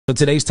So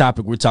today's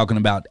topic, we're talking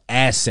about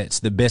assets,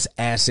 the best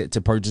asset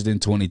to purchase in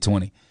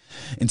 2020.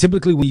 And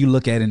typically when you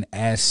look at an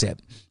asset,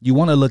 you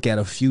want to look at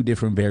a few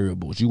different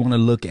variables. You want to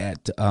look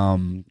at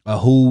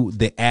who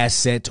the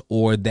asset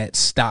or that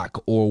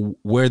stock or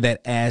where that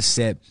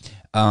asset,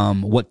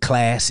 what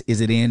class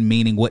is it in,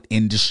 meaning what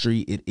industry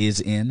it is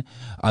in.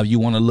 You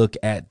want to look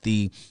at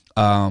the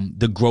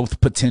growth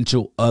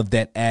potential of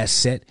that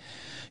asset.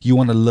 You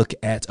want to look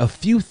at a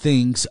few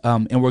things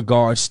in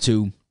regards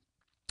to,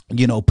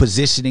 you know,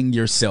 positioning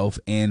yourself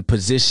and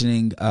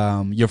positioning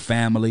your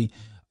family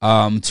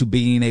to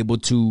being able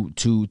to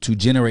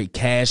generate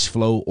cash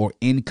flow or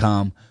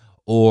income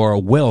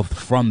or wealth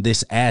from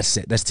this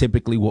asset. That's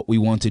typically what we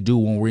want to do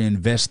when we're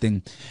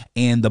investing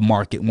in the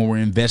market, when we're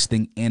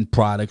investing in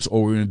products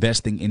or we're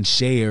investing in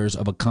shares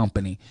of a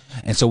company.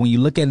 And so when you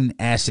look at an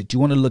asset, you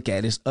want to look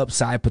at its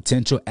upside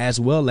potential as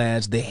well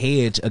as the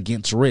hedge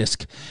against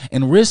risk.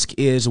 And risk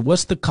is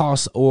what's the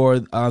cost or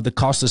the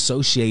cost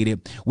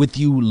associated with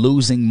you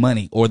losing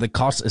money or the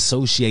cost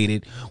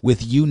associated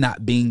with you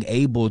not being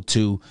able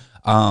to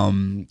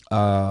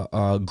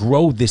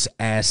grow this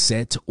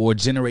asset or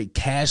generate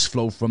cash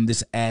flow from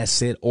this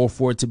asset, or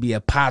for it to be a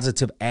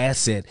positive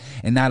asset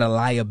and not a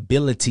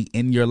liability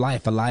in your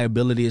life. A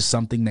liability is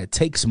something that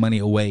takes money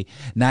away,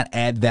 not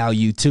add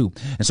value to.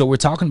 And so we're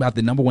talking about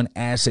the number one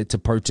asset to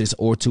purchase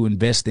or to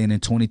invest in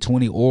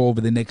 2020 or over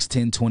the next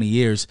 10, 20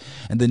 years.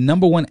 And the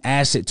number one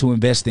asset to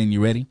invest in,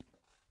 you ready?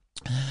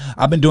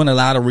 I've been doing a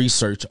lot of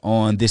research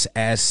on this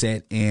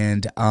asset,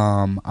 and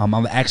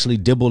I've actually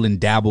dibbled and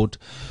dabbled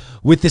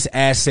with this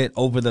asset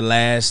over the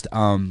last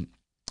 10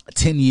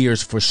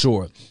 years for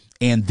sure.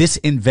 And this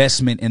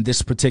investment in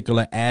this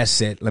particular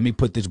asset, let me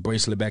put this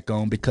bracelet back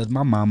on because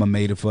my mama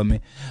made it for me.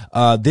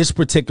 This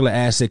particular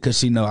asset, because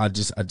she know I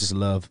just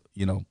love,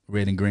 you know,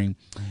 red and green.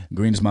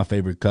 Green is my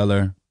favorite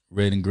color.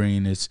 Red and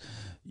green is,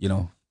 you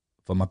know,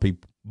 for my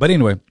people. But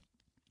anyway,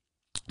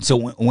 so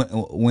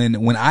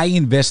when I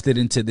invested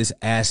into this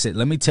asset,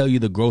 let me tell you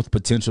the growth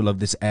potential of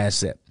this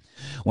asset.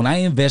 When I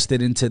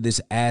invested into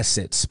this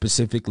asset,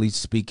 specifically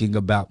speaking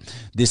about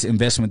this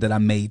investment that I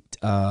made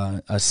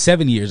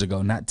 7 years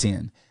ago, not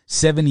 10,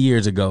 7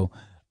 years ago,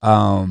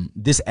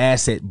 this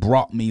asset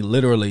brought me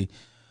literally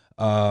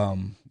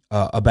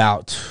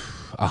about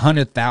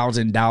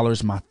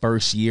 $100,000 my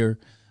first year.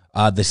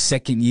 The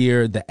second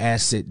year, the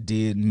asset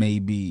did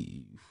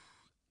maybe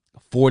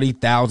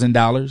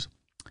 $40,000.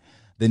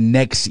 The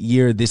next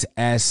year, this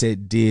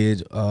asset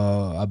did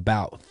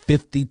about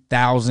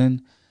 $50,000.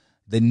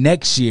 The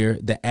next year,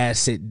 the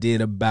asset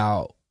did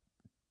about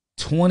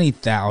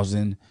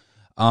 $20,000.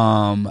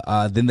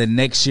 Then the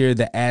next year,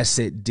 the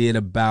asset did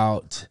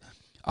about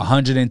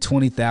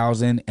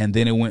 $120,000, and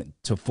then it went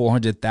to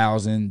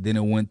 $400,000. Then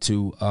it went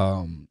to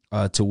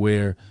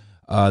where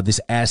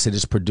this asset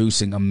is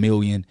producing $1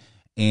 million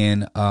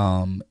in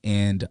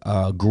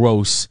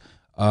gross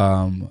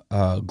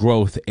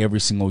growth every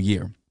single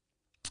year.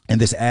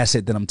 And this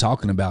asset that I'm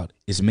talking about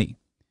is me.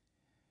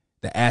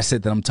 The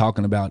asset that I'm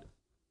talking about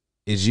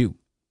is you.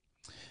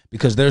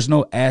 Because there's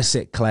no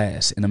asset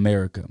class in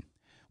America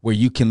where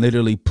you can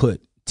literally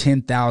put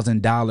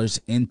 $10,000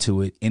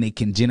 into it and it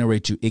can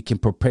generate you, it can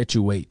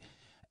perpetuate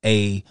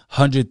a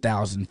 $100,000,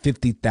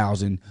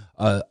 $50,000,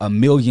 $1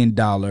 million,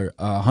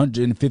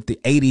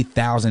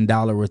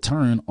 $80,000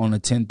 return on a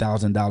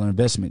 $10,000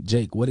 investment.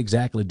 Jake, what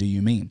exactly do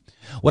you mean?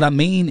 What I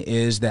mean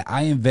is that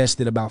I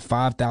invested about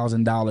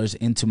 $5,000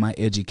 into my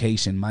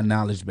education, my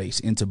knowledge base,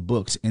 into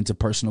books, into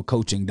personal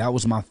coaching. That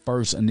was my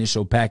first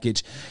initial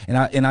package, and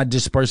I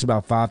dispersed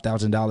about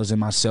 $5,000 in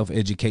my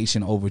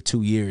self-education over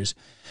 2 years.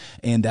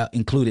 And that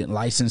included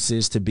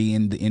licenses to be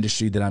in the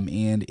industry that I'm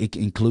in. It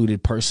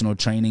included personal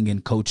training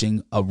and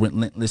coaching,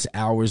 relentless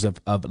hours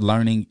of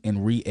learning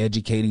and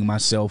re-educating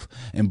myself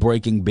and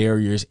breaking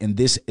barriers. And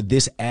this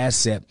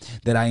asset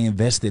that I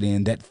invested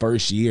in that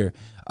first year,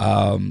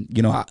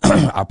 you know,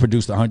 I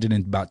produced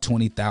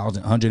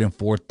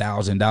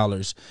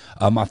 $104,000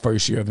 my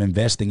first year of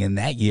investing. In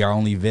that year, I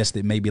only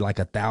invested maybe like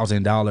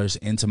 $1,000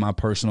 into my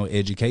personal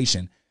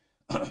education.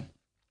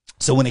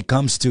 So when it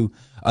comes to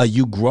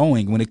you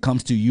growing, when it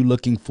comes to you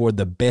looking for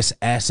the best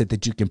asset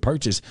that you can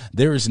purchase,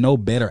 there is no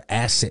better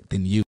asset than you.